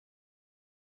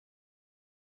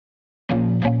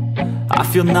I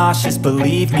feel nauseous,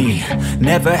 believe me.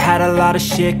 Never had a lot of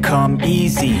shit come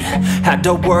easy. Had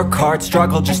to work hard,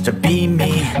 struggle just to be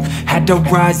me. Had to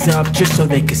rise up just so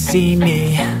they could see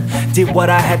me. Did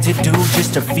what I had to do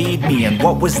just to feed me. And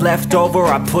what was left over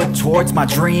I put towards my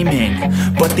dreaming.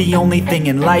 But the only thing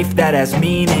in life that has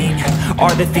meaning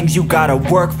are the things you gotta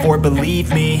work for,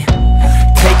 believe me.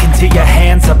 Take into your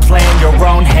hands a plan. Your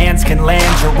own hands can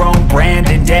land your own brand.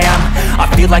 And damn, I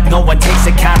feel like no one takes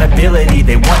accountability.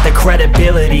 They want the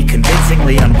credibility,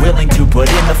 convincingly unwilling to put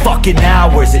in the fucking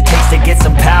hours it takes to get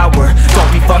some power.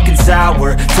 Don't be fucking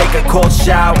sour, take a cold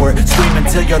shower. Scream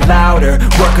until you're louder,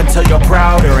 work until you're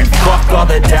prouder. And fuck all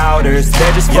the doubters,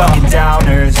 they're just fucking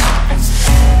downers.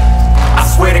 I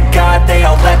swear to God they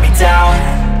all let me down.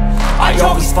 I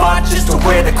always fought just to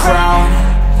wear the crown.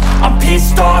 I'm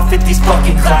pissed off at these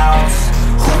fucking clowns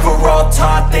who were all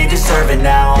taught they deserve an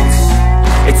ounce.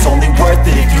 It's only worth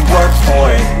it if you work for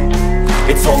it.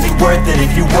 It's only worth it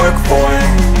if you work for it.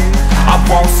 I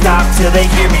won't stop till they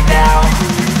hear me now.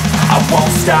 I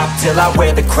won't stop till I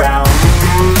wear the crown.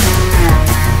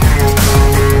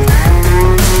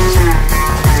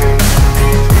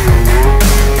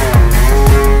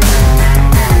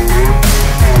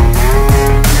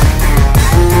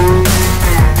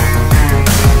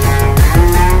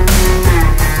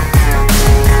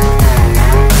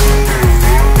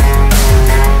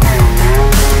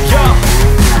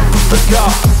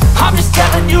 I'm just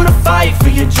telling you to fight for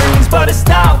your dreams, but it's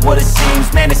not what it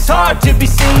seems. Man, it's hard to be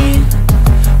seen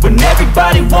when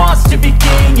everybody wants to be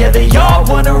king. Yeah, they all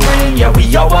wanna ring, yeah,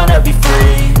 we all wanna be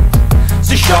free.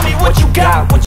 So show me what you got,